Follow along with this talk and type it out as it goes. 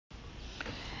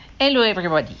Hello,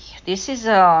 everybody. This is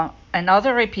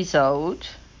another episode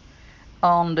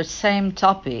on the same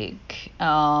topic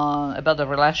about the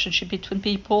relationship between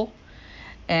people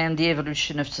and the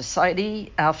evolution of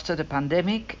society after the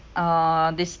pandemic.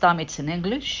 This time it's in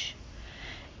English.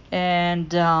 And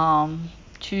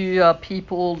to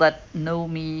people that know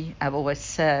me, I've always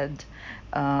said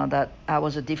that I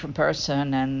was a different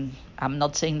person, and I'm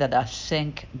not saying that I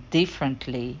think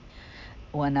differently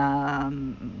when I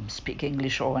speak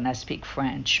English or when I speak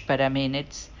French, but I mean,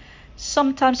 it's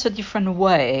sometimes a different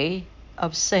way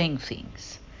of saying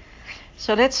things.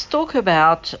 So let's talk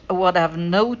about what I've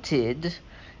noted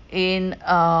in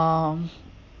the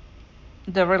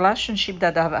relationship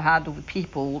that I've had with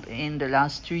people in the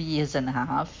last 2 years and a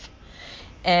half,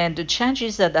 and the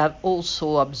changes that I've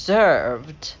also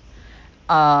observed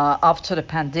after the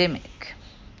pandemic.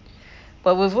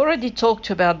 But we've already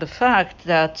talked about the fact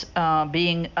that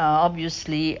being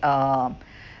obviously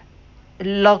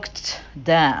locked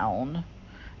down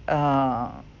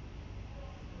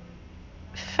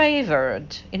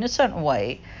favored, in a certain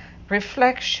way,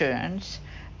 reflections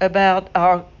about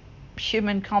our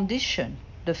human condition,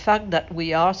 the fact that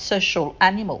we are social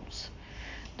animals,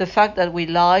 the fact that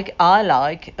I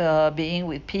like being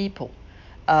with people.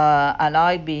 I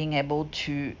like being able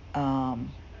to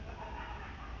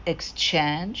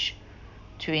exchange,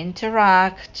 to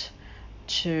interact,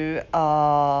 to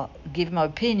give my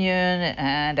opinion,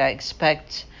 and I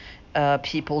expect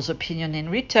people's opinion in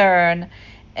return,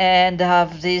 and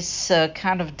have this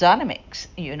kind of dynamics,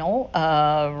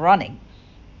 running.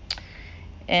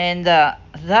 And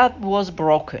that was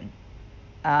broken.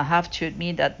 I have to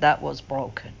admit that was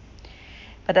broken.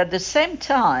 But at the same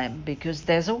time, because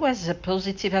there's always a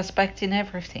positive aspect in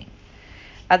everything,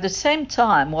 at the same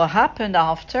time, what happened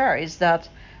after is that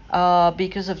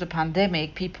because of the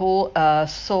pandemic, people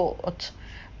thought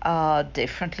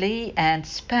differently and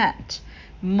spent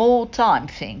more time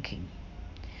thinking,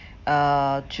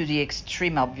 to the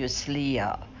extreme, obviously,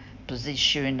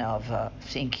 position of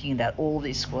thinking that all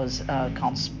this was a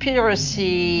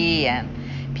conspiracy and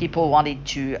people wanted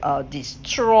to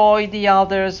destroy the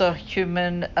others or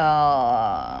human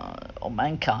or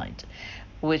mankind,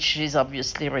 which is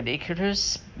obviously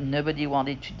ridiculous. Nobody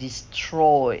wanted to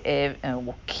destroy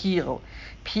or kill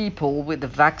people with the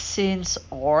vaccines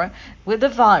or with the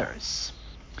virus.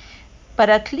 But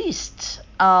at least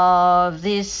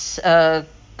this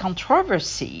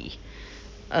controversy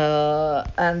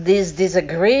and these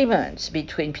disagreements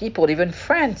between people, even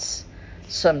friends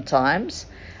sometimes,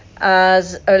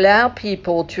 has allowed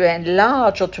people to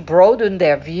enlarge or to broaden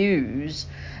their views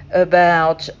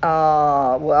about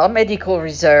medical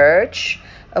research,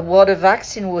 what a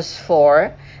vaccine was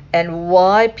for, and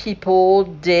why people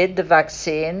did the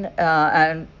vaccine,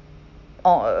 and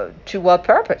to what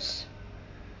purpose.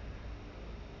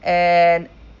 And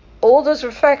all those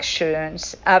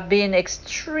reflections have been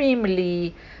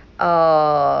extremely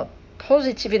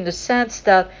positive in the sense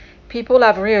that people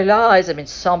have realized, I mean,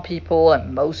 some people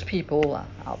and most people,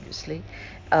 obviously,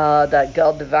 that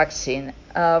got the vaccine,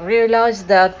 realized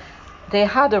that they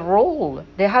had a role,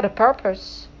 they had a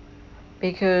purpose.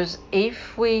 Because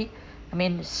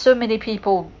so many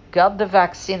people got the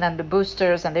vaccine and the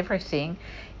boosters and everything,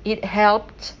 it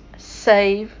helped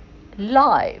save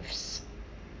lives.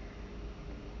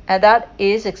 And that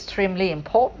is extremely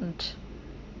important.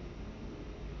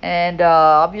 And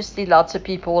obviously, lots of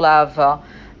people have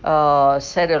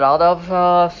said a lot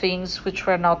of things which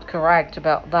were not correct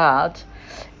about that.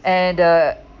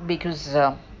 And because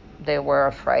they were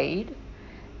afraid,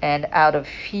 and out of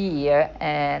fear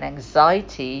and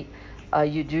anxiety,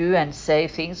 you do and say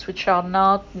things which are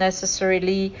not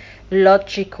necessarily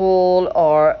logical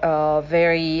or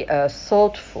very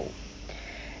thoughtful.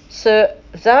 So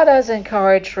that has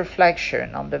encouraged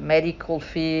reflection on the medical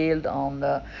field, on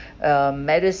the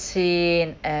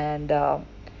medicine, and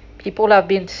people have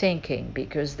been thinking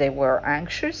because they were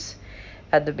anxious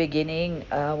at the beginning.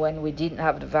 When we didn't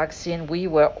have the vaccine, we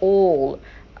were all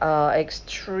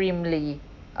extremely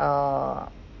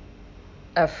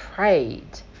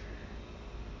afraid,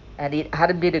 and it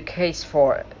hadn't been the case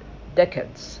for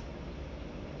decades,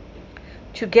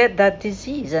 to get that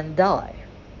disease and die.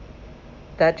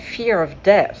 That fear of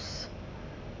death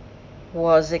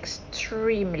was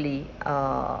extremely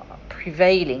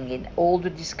prevailing in all the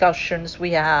discussions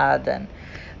we had, and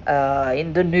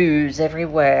in the news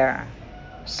everywhere.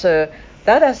 So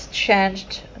that has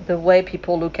changed the way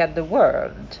people look at the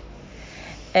world.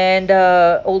 And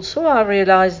also I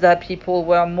realized that people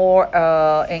were more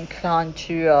inclined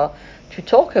to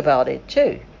talk about it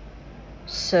too.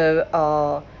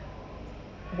 So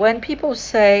when people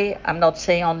say, I'm not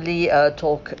saying only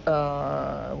talk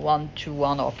one to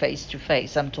one or face to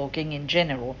face, I'm talking in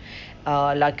general,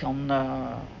 like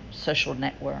on social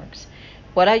networks.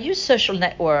 Well, I use social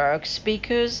networks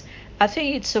because I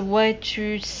think it's a way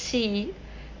to see,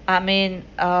 I mean,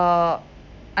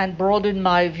 and broaden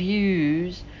my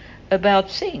views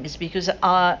about things because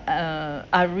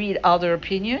I read other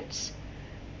opinions.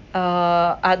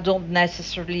 I don't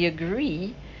necessarily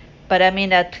agree, but I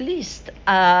mean, at least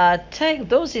take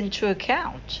those into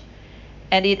account,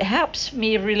 and it helps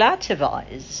me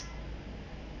relativize.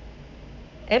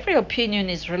 Every opinion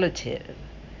is relative.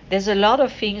 There's a lot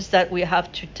of things that we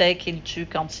have to take into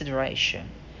consideration,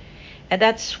 and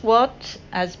that's what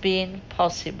has been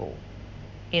possible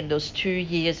in those 2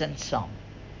 years and some.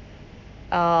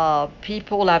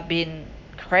 People have been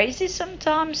crazy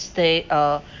sometimes. They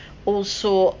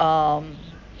also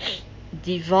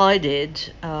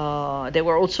divided. They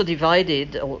were also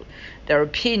divided, or their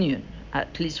opinion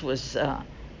at least was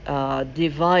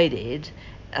divided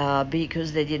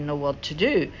because they didn't know what to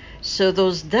do. So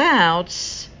those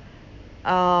doubts,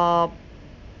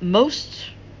 most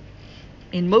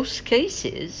in most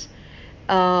cases,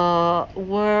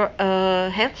 were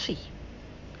healthy.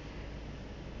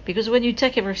 Because when you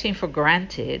take everything for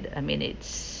granted, I mean,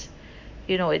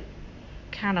 it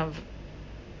kind of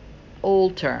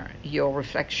alter your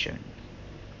reflection.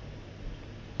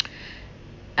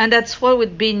 And that's what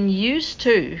we've been used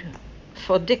to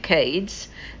for decades,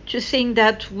 to think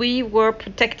that we were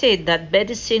protected, that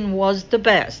medicine was the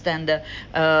best, and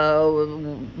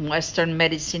Western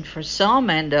medicine for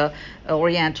some, and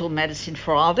Oriental medicine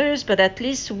for others, but at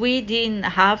least we didn't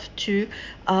have to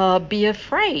be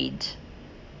afraid.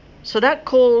 So that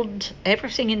called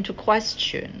everything into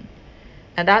question.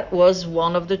 And that was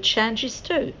one of the changes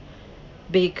too,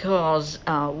 because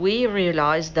we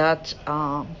realized that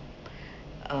uh,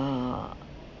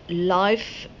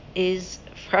 life is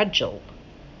fragile,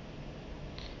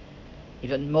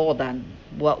 even more than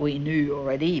what we knew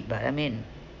already. But I mean,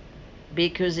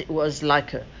 because it was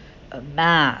like a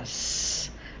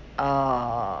mass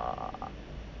uh,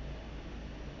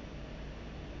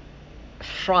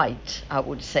 fright, I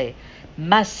would say,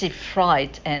 massive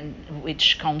fright, and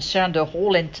which concerned the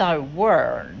whole entire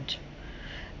world.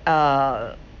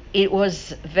 Uh, it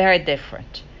was very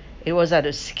different. It was at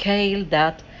a scale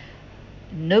that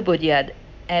nobody had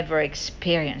ever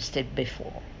experienced it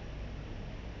before,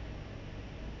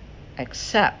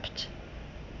 except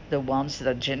the ones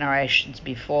that generations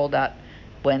before that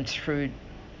went through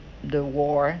the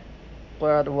war,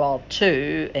 World War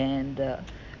II, and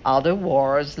other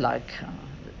wars like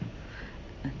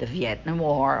the Vietnam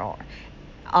War. Or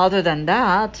other than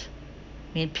that,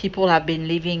 I mean, people have been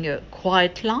living a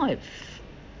quiet life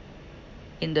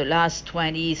in the last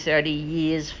 20, 30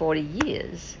 years, 40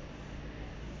 years.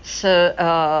 So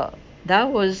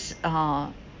that was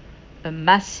a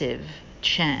massive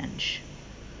change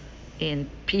in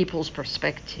people's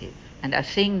perspective. And I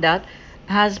think that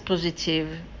has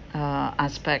positive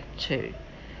aspect too,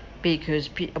 because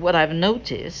what I've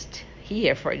noticed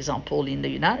here, for example, in the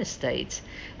United States,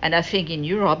 and I think in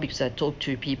Europe, because I talk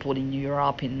to people in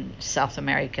Europe, in South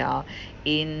America,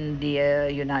 in the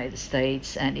United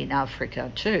States, and in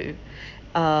Africa too,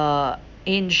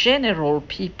 in general,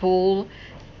 people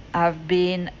have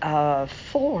been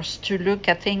forced to look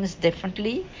at things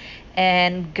differently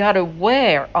and got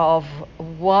aware of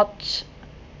what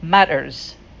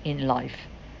matters in life.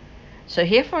 So,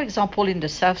 here, for example, in the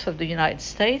south of the United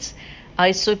States,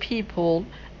 I saw people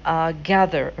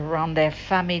gather around their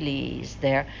families,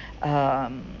 their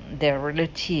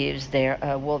relatives, their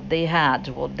what they had,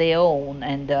 what they own,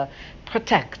 and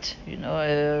protect.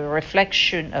 A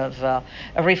reflection of a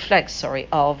reflex, sorry,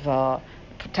 of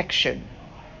protection.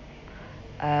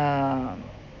 Um,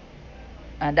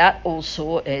 and that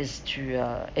also is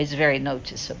very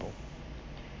noticeable.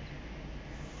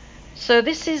 So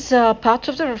this is part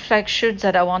of the reflections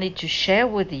that I wanted to share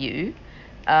with you.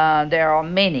 There are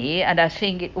many, and I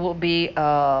think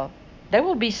there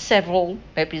will be several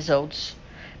episodes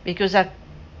because I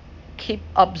keep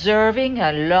observing.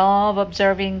 I love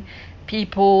observing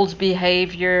people's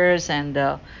behaviors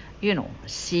and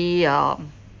see how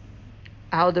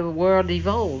the world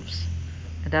evolves.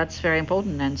 That's very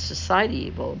important, and society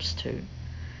evolves too.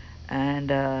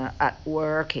 And at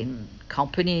work, in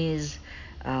companies,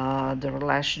 the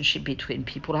relationship between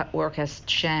people at work has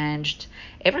changed.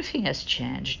 Everything has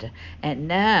changed. And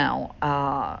now,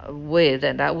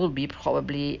 and that will be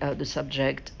probably the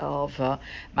subject of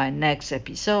my next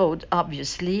episode,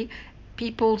 obviously,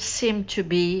 people seem to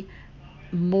be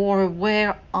more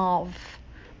aware of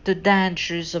the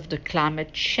dangers of the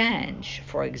climate change,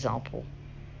 for example.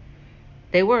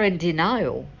 They were in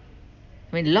denial.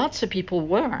 I mean, lots of people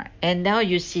were. And now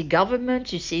you see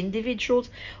governments, you see individuals,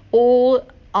 all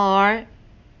are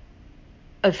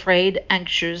afraid,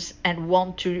 anxious, and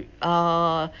want to,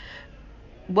 well,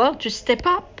 to step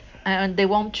up. And they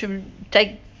want to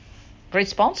take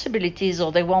responsibilities,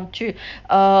 or they want to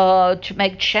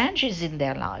make changes in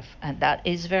their life. And that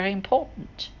is very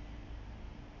important.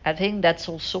 I think that's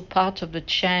also part of the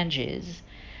changes,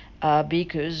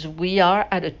 because we are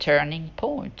at a turning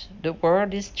point. The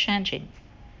world is changing.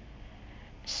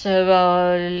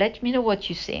 So let me know what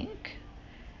you think,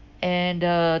 and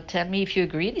tell me if you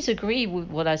agree, disagree with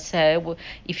what I said.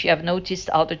 If you have noticed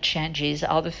other changes,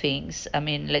 other things, I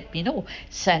mean, let me know.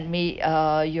 Send me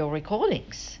your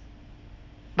recordings.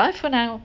 Bye for now.